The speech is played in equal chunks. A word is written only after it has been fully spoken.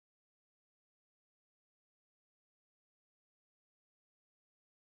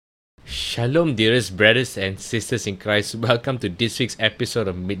Shalom, dearest brothers and sisters in Christ. Welcome to this week's episode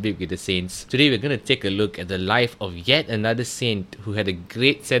of Midweek with the Saints. Today, we're going to take a look at the life of yet another saint who had a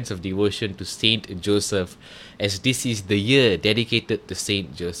great sense of devotion to Saint Joseph, as this is the year dedicated to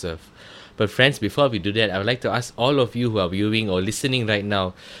Saint Joseph. But friends, before we do that, I would like to ask all of you who are viewing or listening right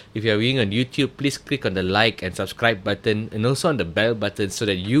now, if you are viewing on YouTube, please click on the like and subscribe button and also on the bell button so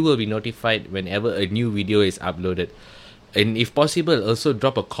that you will be notified whenever a new video is uploaded. And if possible, also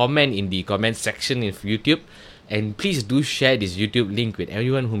drop a comment in the comment section of YouTube. And please do share this YouTube link with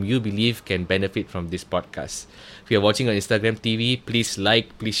everyone whom you believe can benefit from this podcast. If you're watching on Instagram TV, please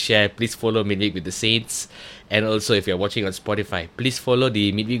like, please share, please follow Midweek with the Saints. And also, if you're watching on Spotify, please follow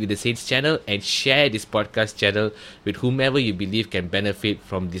the Midweek with the Saints channel and share this podcast channel with whomever you believe can benefit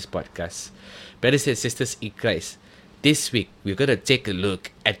from this podcast. Brothers and sisters in Christ, this week we're going to take a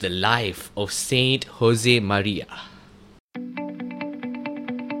look at the life of Saint Jose Maria.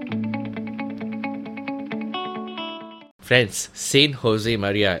 Friends, Saint Jose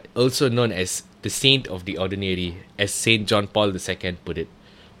Maria, also known as the Saint of the Ordinary, as Saint John Paul II put it.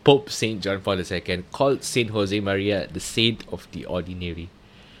 Pope Saint John Paul II called Saint Jose Maria the Saint of the Ordinary.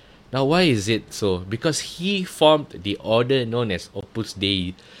 Now, why is it so? Because he formed the order known as Opus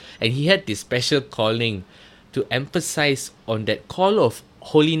Dei, and he had this special calling to emphasize on that call of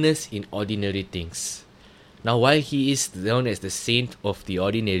holiness in ordinary things. Now, while he is known as the Saint of the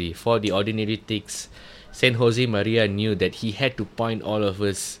Ordinary, for the ordinary things, Saint Jose Maria knew that he had to point all of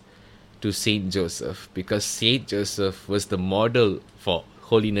us to Saint Joseph, because Saint Joseph was the model for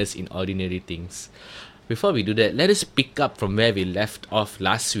holiness in ordinary things. Before we do that, let us pick up from where we left off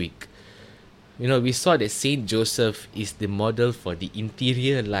last week. We saw that Saint Joseph is the model for the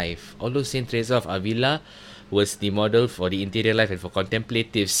interior life. Although Saint Teresa of Avila was the model for the interior life and for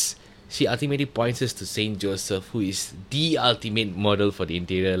contemplatives, she ultimately points us to Saint Joseph, who is the ultimate model for the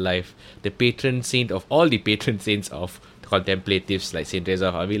interior life, the patron saint of all the patron saints of contemplatives like Saint Teresa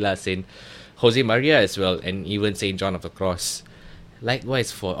of Avila, Saint Jose Maria as well, and even Saint John of the Cross.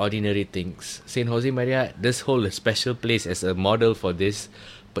 Likewise for ordinary things, Saint Jose Maria does hold a special place as a model for this,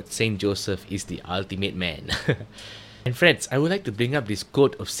 but Saint Joseph is the ultimate man. And friends, I would like to bring up this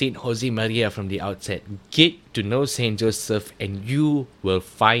quote of Saint Jose Maria from the outset. Get to know Saint Joseph and you will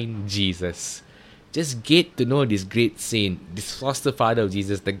find Jesus. Just get to know this great saint, this foster father of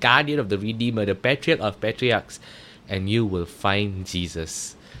Jesus, the guardian of the Redeemer, the patriarch of patriarchs, and you will find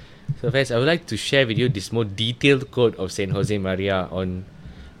Jesus. So friends, I would like to share with you this more detailed quote of Saint Jose Maria on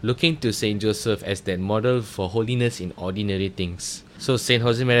looking to Saint Joseph as that model for holiness in ordinary things. So Saint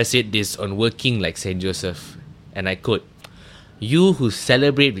Jose Maria said this on working like Saint Joseph. And I quote, "You who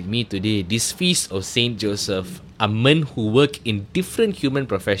celebrate with me today this feast of Saint Joseph are men who work in different human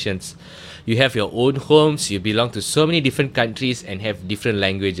professions. You have your own homes, you belong to so many different countries and have different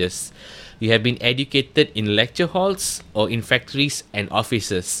languages. You have been educated in lecture halls or in factories and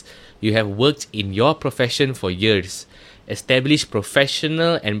offices. You have worked in your profession for years, established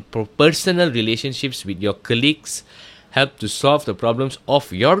professional and personal relationships with your colleagues, helped to solve the problems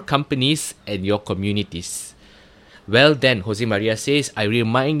of your companies and your communities. Well then," Jose Maria says, "I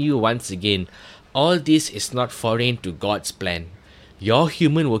remind you once again, all this is not foreign to God's plan. Your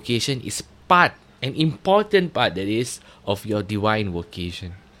human vocation is an important part that is, of your divine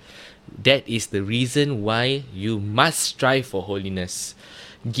vocation. That is the reason why you must strive for holiness,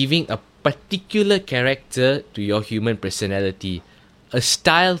 giving a particular character to your human personality, a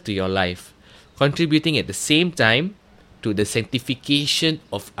style to your life, contributing at the same time to the sanctification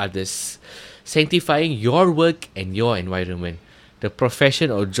of others, sanctifying your work and your environment, the profession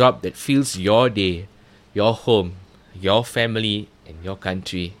or job that fills your day, your home, your family, and your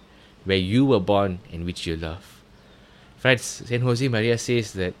country, where you were born and which you love." Friends, Saint Jose Maria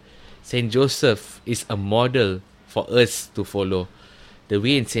says that Saint Joseph is a model for us to follow. The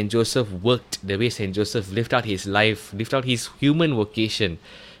way Saint Joseph worked, the way Saint Joseph lived out his life, lived out his human vocation,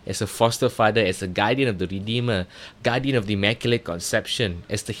 as a foster father, as a guardian of the Redeemer, guardian of the Immaculate Conception,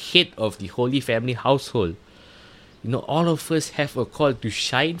 as the head of the Holy Family household. All of us have a call to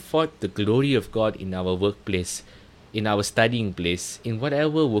shine forth the glory of God in our workplace, in our studying place, in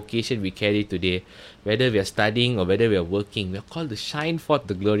whatever vocation we carry today, whether we are studying or whether we are working. We are called to shine forth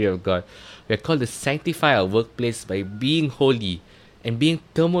the glory of God. We are called to sanctify our workplace by being holy and being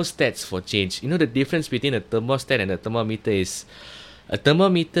thermostats for change. The difference between a thermostat and a thermometer is, a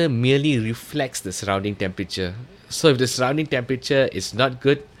thermometer merely reflects the surrounding temperature. So if the surrounding temperature is not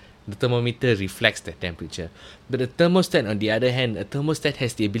good, the thermometer reflects the temperature. But a thermostat, on the other hand, a thermostat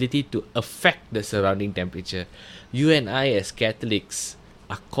has the ability to affect the surrounding temperature. You and I as Catholics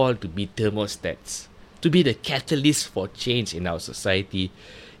are called to be thermostats, to be the catalyst for change in our society.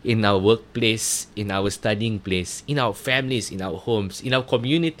 in our workplace, in our studying place, in our families, in our homes, in our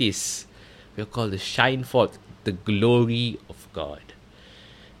communities. We are called to shine forth the glory of God.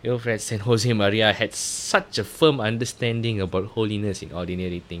 Your friend Saint Jose Maria had such a firm understanding about holiness in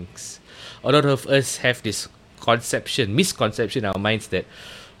ordinary things. A lot of us have this misconception in our minds that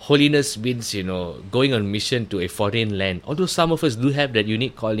holiness means, going on mission to a foreign land. Although some of us do have that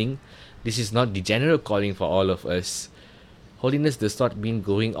unique calling, this is not the general calling for all of us. Holiness does not mean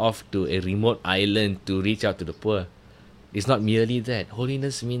going off to a remote island to reach out to the poor. It's not merely that.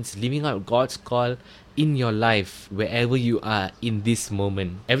 Holiness means living out God's call in your life, wherever you are in this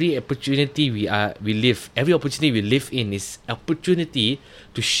moment. Every opportunity we live in is opportunity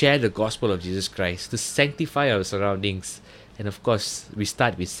to share the gospel of Jesus Christ, to sanctify our surroundings. And of course, we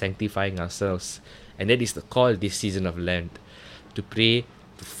start with sanctifying ourselves. And that is the call this season of Lent, to pray,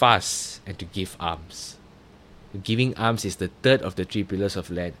 to fast, and to give alms. Giving alms is the third of the three pillars of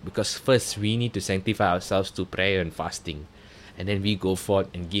Lent, because first we need to sanctify ourselves through prayer and fasting, and then we go forth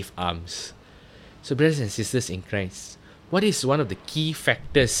and give alms. So brothers and sisters in Christ, what is one of the key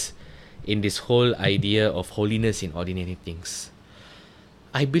factors in this whole idea of holiness in ordinary things?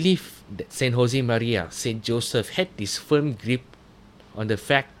 I believe that Saint Jose Maria, Saint Joseph had this firm grip on the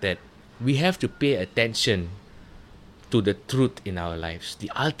fact that we have to pay attention to the truth in our lives,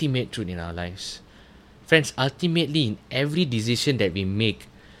 the ultimate truth in our lives. Friends, ultimately in every decision that we make,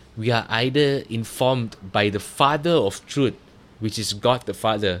 we are either informed by the Father of truth, which is God the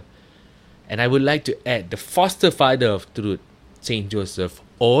Father, and I would like to add the foster father of truth, Saint Joseph,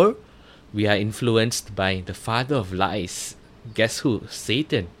 or we are influenced by the father of lies. Guess who?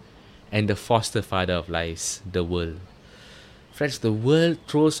 Satan. And the foster father of lies, the world. Friends, the world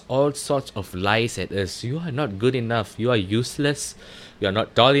throws all sorts of lies at us. You are not good enough. You are useless. You are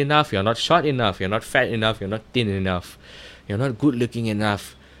not tall enough. You are not short enough. You are not fat enough. You are not thin enough. You are not good looking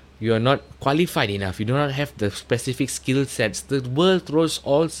enough. You are not qualified enough. You do not have the specific skill sets. The world throws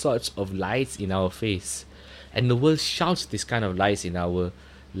all sorts of lies in our face. And the world shouts this kind of lies in our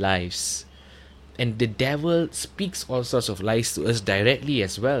lives. And the devil speaks all sorts of lies to us directly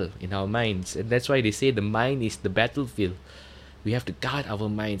as well in our minds. And that's why they say the mind is the battlefield. We have to guard our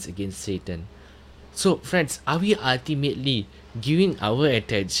minds against Satan. So, friends, are we ultimately giving our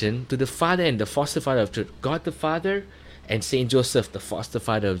attention to the Father and the foster father of truth, God the Father, and Saint Joseph, the foster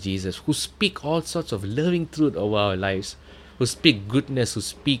father of Jesus, who speak all sorts of loving truth over our lives, who speak goodness, who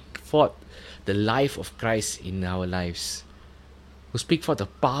speak forth the life of Christ in our lives, who speak forth the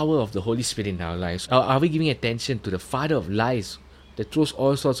power of the Holy Spirit in our lives? Or are we giving attention to the father of lies that throws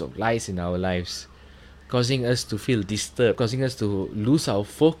all sorts of lies in our lives, causing us to feel disturbed, causing us to lose our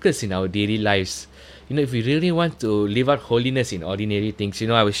focus in our daily lives? If we really want to live out holiness in ordinary things,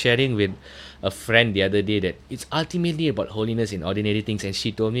 I was sharing with a friend the other day that it's ultimately about holiness in ordinary things, and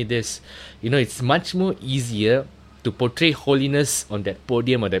she told me this. It's much more easier to portray holiness on that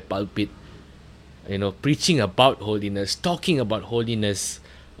podium or that pulpit, preaching about holiness, talking about holiness,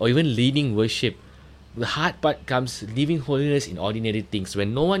 or even leading worship. The hard part comes living holiness in ordinary things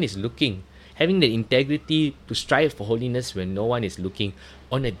when no one is looking, having the integrity to strive for holiness when no one is looking,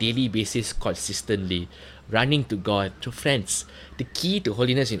 on a daily basis consistently, running to God. So friends, the key to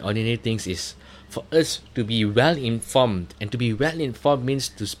holiness in ordinary things is for us to be well informed, and to be well informed means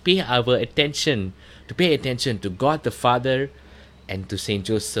to pay attention to God the Father and to Saint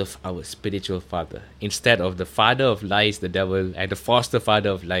Joseph, our spiritual father, instead of the father of lies, the devil, and the foster father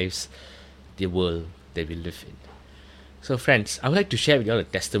of lies, the world that we live in. So friends, I would like to share with you all a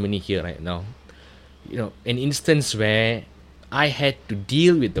testimony here right now. An instance where I had to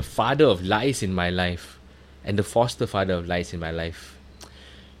deal with the father of lies in my life and the foster father of lies in my life.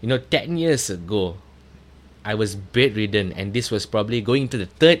 10 years ago, I was bedridden, and this was probably going to the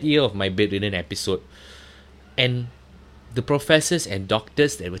third year of my bedridden episode. And the professors and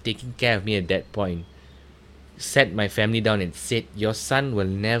doctors that were taking care of me at that point sat my family down and said, your son will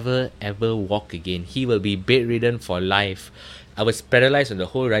never ever walk again. He will be bedridden for life. I was paralyzed on the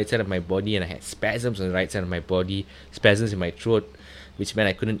whole right side of my body, and I had spasms on the right side of my body, spasms in my throat, which meant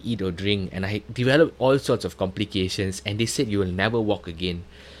I couldn't eat or drink, and I developed all sorts of complications, and they said you will never walk again.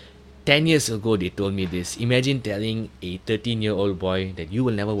 10 years ago they told me this. Imagine telling a 13-year-old boy that you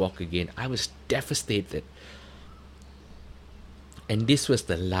will never walk again. I was devastated. And this was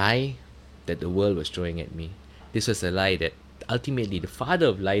the lie that the world was throwing at me. This was a lie that ultimately the father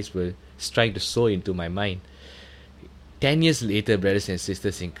of lies was trying to sow into my mind. 10 years later, brothers and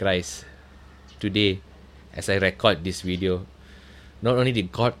sisters in Christ, today, as I record this video, not only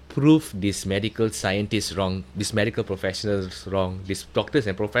did God prove these medical scientists wrong, these medical professionals wrong, these doctors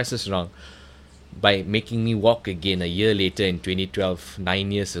and professors wrong, by making me walk again a year later in 2012,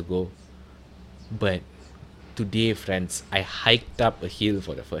 9 years ago. But today, friends, I hiked up a hill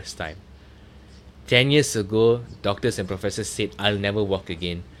for the first time. 10 years ago, doctors and professors said I'll never walk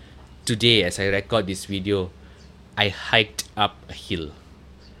again. Today, as I record this video, I hiked up a hill.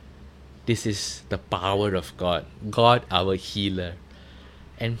 This is the power of God. God, our healer.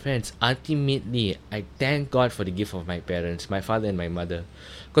 And friends, ultimately, I thank God for the gift of my parents, my father and my mother.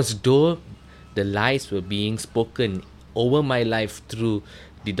 Because though the lies were being spoken over my life through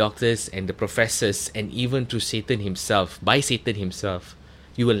the doctors and the professors and even through Satan himself, by Satan himself,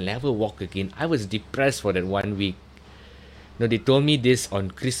 you will never walk again. I was depressed for that 1 week. They told me this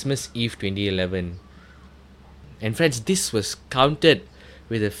on Christmas Eve 2011. And friends, this was countered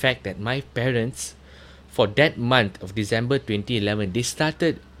with the fact that my parents, for that month of December 2011, they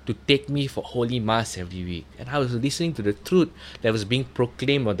started to take me for Holy Mass every week. And I was listening to the truth that was being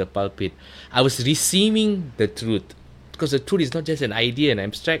proclaimed on the pulpit. I was receiving the truth. Because the truth is not just an idea, an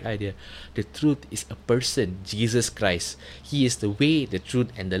abstract idea. The truth is a person, Jesus Christ. He is the way, the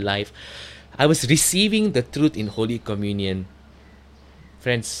truth, and the life. I was receiving the truth in Holy Communion.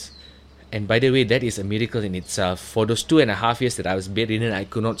 Friends, and by the way, that is a miracle in itself. For those 2.5 years that I was bedridden, I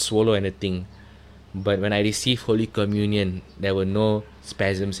could not swallow anything. But when I received Holy Communion, there were no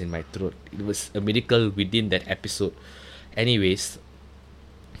spasms in my throat. It was a miracle within that episode. Anyways,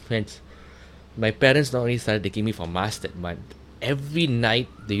 friends, my parents not only started taking me for Mass that month, every night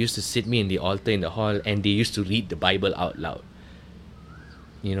they used to sit me in the altar in the hall and they used to read the Bible out loud.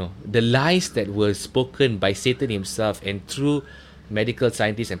 The lies that were spoken by Satan himself and through medical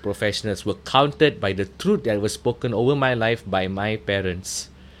scientists and professionals were countered by the truth that was spoken over my life by my parents,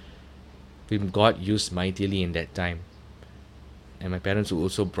 whom God used mightily in that time. And my parents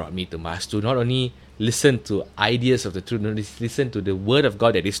also brought me to Mass to not only listen to ideas of the truth, not listen to the Word of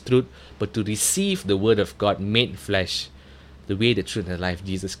God that is truth, but to receive the Word of God made flesh, the way, the truth, and the life,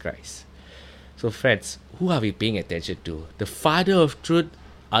 Jesus Christ. So friends, who are we paying attention to? The Father of truth,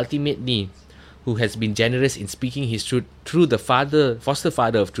 ultimately, who has been generous in speaking his truth through the foster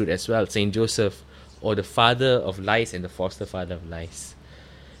father of truth as well, Saint Joseph, or the father of lies and the foster father of lies.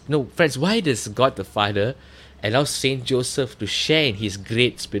 Friends, why does God the Father allow Saint Joseph to share in his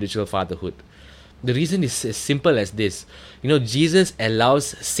great spiritual fatherhood? The reason is as simple as this. Jesus allows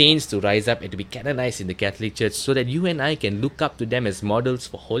saints to rise up and to be canonized in the Catholic Church so that you and I can look up to them as models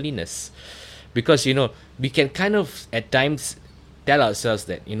for holiness. Because, we can kind of at times tell ourselves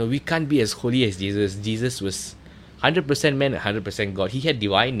that, we can't be as holy as Jesus. Jesus was 100% man and 100% God. He had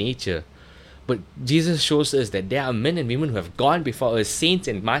divine nature. But Jesus shows us that there are men and women who have gone before us, saints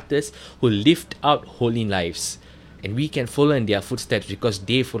and martyrs, who lived out holy lives. And we can follow in their footsteps because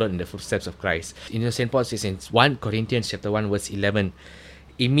they followed in the footsteps of Christ. St. Paul says in 1 Corinthians chapter 1 verse 11,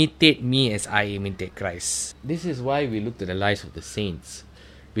 imitate me as I imitate Christ. This is why we look to the lives of the saints.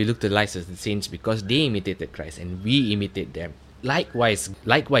 We look to the lives of the saints because they imitated Christ and we imitate them.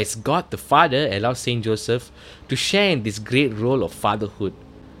 Likewise, God the Father allows Saint Joseph to share in this great role of fatherhood.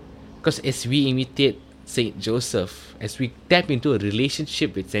 Because as we imitate Saint Joseph, as we tap into a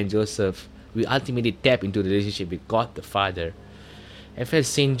relationship with Saint Joseph, we ultimately tap into a relationship with God the Father. And friends,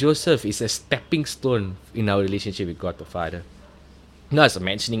 Saint Joseph is a stepping stone in our relationship with God the Father. Now, as I was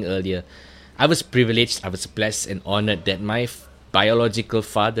mentioning earlier, I was privileged, I was blessed and honored that my biological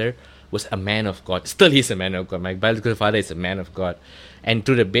father was a man of God. Still is a man of God. My biological father is a man of God. And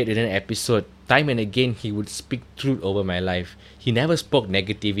through the bedridden episode, time and again, he would speak truth over my life. He never spoke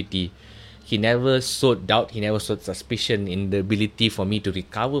negativity. He never sowed doubt. He never sowed suspicion in the ability for me to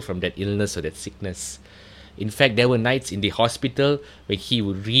recover from that illness or that sickness. In fact, there were nights in the hospital where he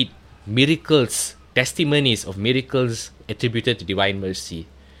would read miracles, testimonies of miracles attributed to divine mercy.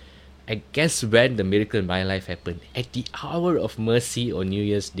 I guess when the miracle in my life happened, at the hour of mercy on New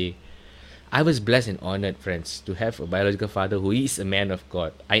Year's Day. I was blessed and honored, friends, to have a biological father who is a man of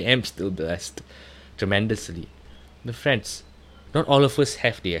God. I am still blessed tremendously. But friends, not all of us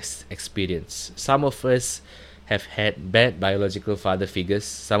have this experience. Some of us have had bad biological father figures.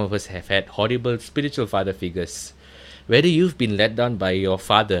 Some of us have had horrible spiritual father figures. Whether you've been let down by your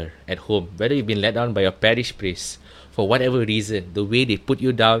father at home, whether you've been let down by your parish priest, for whatever reason, the way they put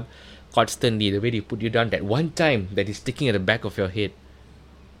you down constantly, the way they put you down that one time that is sticking at the back of your head.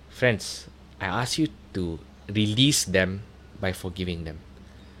 Friends, I ask you to release them by forgiving them.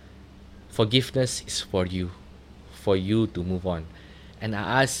 Forgiveness is for you to move on. And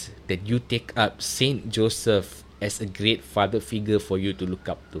I ask that you take up Saint Joseph as a great father figure for you to look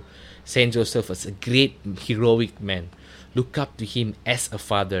up to. Saint Joseph as a great heroic man. Look up to him as a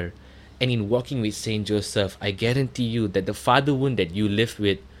father. And in walking with Saint Joseph, I guarantee you that the father wound that you live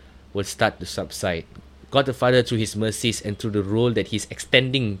with will start to subside. God the Father, through his mercies and through the role that he's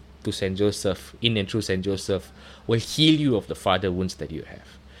extending to St. Joseph, in and through St. Joseph, will heal you of the father wounds that you have.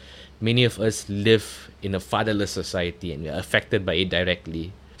 Many of us live in a fatherless society and we are affected by it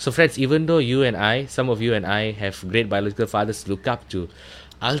directly. So friends, even though you and I, some of you and I, have great biological fathers to look up to,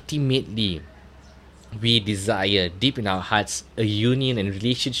 ultimately, we desire deep in our hearts a union and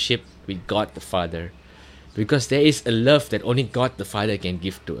relationship with God the Father. Because there is a love that only God the Father can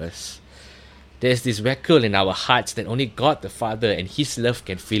give to us. There's this vacuum in our hearts that only God the Father and his love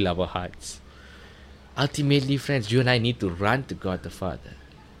can fill our hearts. Ultimately, friends, you and I need to run to God the Father.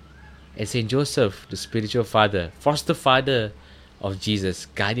 And St. Joseph, the spiritual father, foster father of Jesus,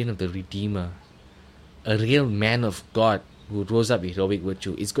 guardian of the Redeemer, a real man of God who rose up with heroic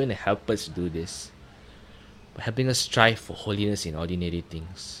virtue, is going to help us do this. By helping us strive for holiness in ordinary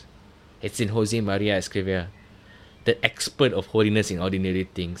things. It's St. Jose Maria Escrivá, the expert of holiness in ordinary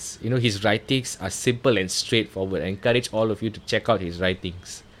things. You know, his writings are simple and straightforward. I encourage all of you to check out his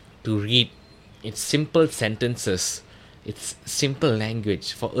writings, to read. It's simple sentences, it's simple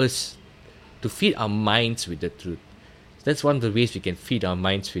language for us to feed our minds with the truth. That's one of the ways we can feed our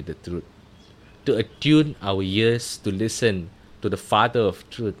minds with the truth. To attune our ears to listen to the Father of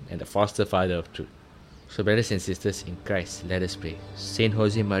truth and the foster Father of truth. So brothers and sisters in Christ, let us pray. Saint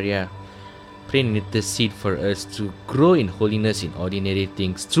Jose Maria, pray and intercede for us to grow in holiness in ordinary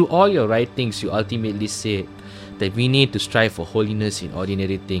things. Through all your writings, you ultimately say that we need to strive for holiness in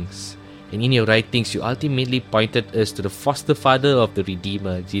ordinary things. And in your writings, you ultimately pointed us to the foster father of the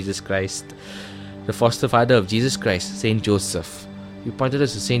Redeemer, Jesus Christ. The foster father of Jesus Christ, Saint Joseph. You pointed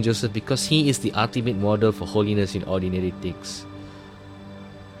us to Saint Joseph because he is the ultimate model for holiness in ordinary things.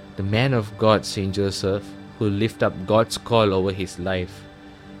 The man of God, Saint Joseph, who lifted up God's call over his life,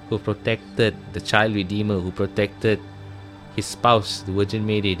 who protected the child Redeemer, who protected his spouse, the Virgin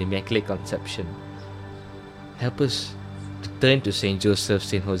Mary, the Immaculate Conception. Help us to turn to Saint Joseph,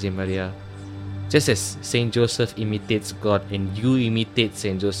 Saint Jose Maria. Just as Saint Joseph imitates God and you imitate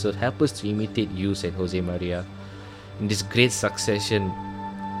Saint Joseph, help us to imitate you, Saint Jose Maria, in this great succession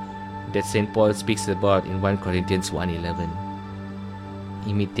that Saint Paul speaks about in 1 Corinthians 1:11.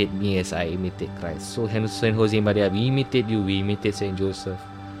 Imitate me as I imitate Christ. So Saint Jose Maria, we imitate you, we imitate Saint Joseph,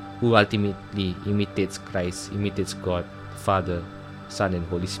 who ultimately imitates Christ, imitates God, Father, Son and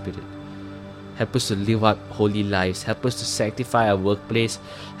Holy Spirit. Help us to live out holy lives. Help us to sanctify our workplace.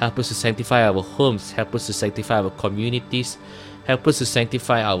 Help us to sanctify our homes. Help us to sanctify our communities. Help us to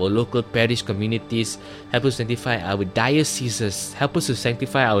sanctify our local parish communities. Help us to sanctify our dioceses. Help us to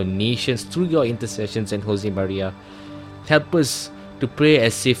sanctify our nations through your intercession, Saint Jose Maria. Help us to pray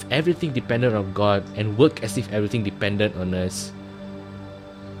as if everything depended on God and work as if everything depended on us.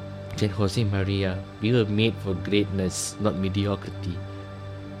 Saint Jose Maria, we were made for greatness, not mediocrity.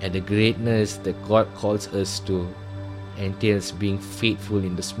 And the greatness that God calls us to entails being faithful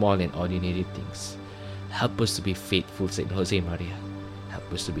in the small and ordinary things. Help us to be faithful, Saint Jose Maria.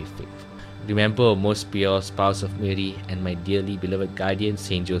 Help us to be faithful. Remember, O most pure spouse of Mary and my dearly beloved guardian,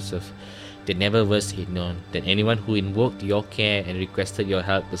 Saint Joseph, that never was it known that anyone who invoked your care and requested your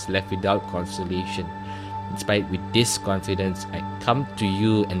help was left without consolation. Inspired with this confidence, I come to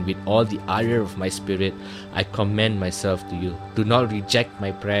you, and with all the ardor of my spirit, I commend myself to you. Do not reject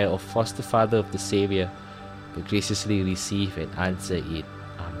my prayer, O foster father of the Savior, but graciously receive and answer it.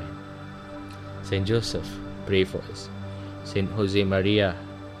 Amen. Saint Joseph, pray for us. Saint Jose Maria,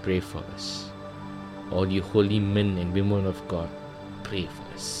 pray for us. All you holy men and women of God, pray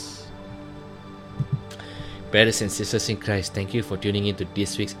for us. Brothers and sisters in Christ, thank you for tuning into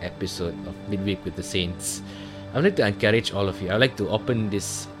this week's episode of Midweek with the Saints. I would like to encourage all of you. I would like to open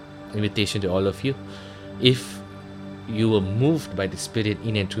this invitation to all of you. If you were moved by the Spirit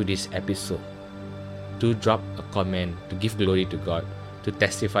in and through this episode, do drop a comment to give glory to God, to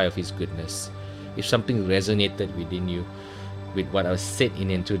testify of His goodness. If something resonated within you with what I said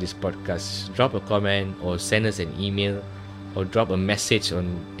in and through this podcast, drop a comment or send us an email or drop a message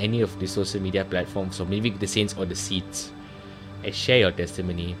on any of the social media platforms, or maybe the Saints or the Seeds, and share your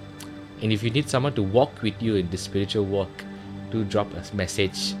testimony. And if you need someone to walk with you in the spiritual walk, do drop a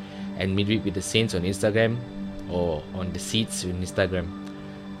message and Midweek with the Saints on Instagram, or on the Seeds on Instagram,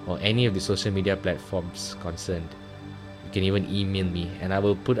 or any of the social media platforms concerned. You can even email me, and I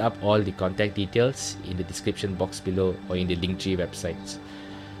will put up all the contact details in the description box below or in the Linktree websites.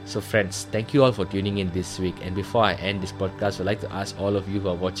 So friends, thank you all for tuning in this week. And before I end this podcast, I'd like to ask all of you who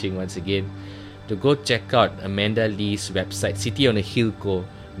are watching once again to go check out Amanda Lee's website, City on a Hill Co.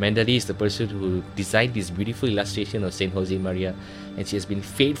 Amanda Lee is the person who designed this beautiful illustration of Saint Jose Maria, and she has been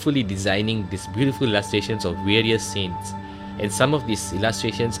faithfully designing these beautiful illustrations of various saints. And some of these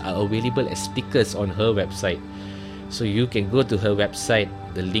illustrations are available as stickers on her website. So you can go to her website.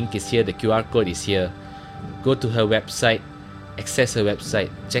 The link is here, the QR code is here. Go to her website, access her website,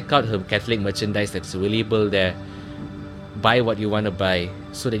 check out her Catholic merchandise that's available there. Buy what you want to buy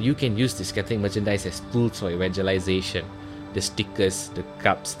so that you can use this Catholic merchandise as tools for evangelization. The stickers, the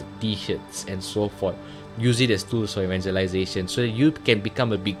cups, the t-shirts, and so forth. Use it as tools for evangelization so that you can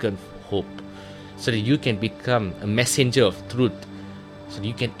become a beacon of hope, so that you can become a messenger of truth, so that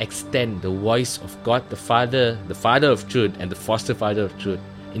you can extend the voice of God the Father of truth, and the foster father of truth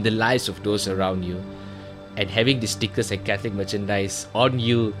in the lives of those around you. And having the stickers and Catholic merchandise on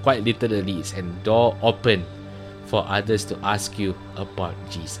you quite literally is a door open for others to ask you about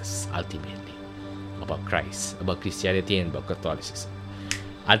Jesus, ultimately, about Christ, about Christianity, and about Catholicism.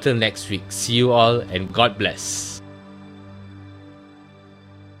 Until next week, see you all, and God bless.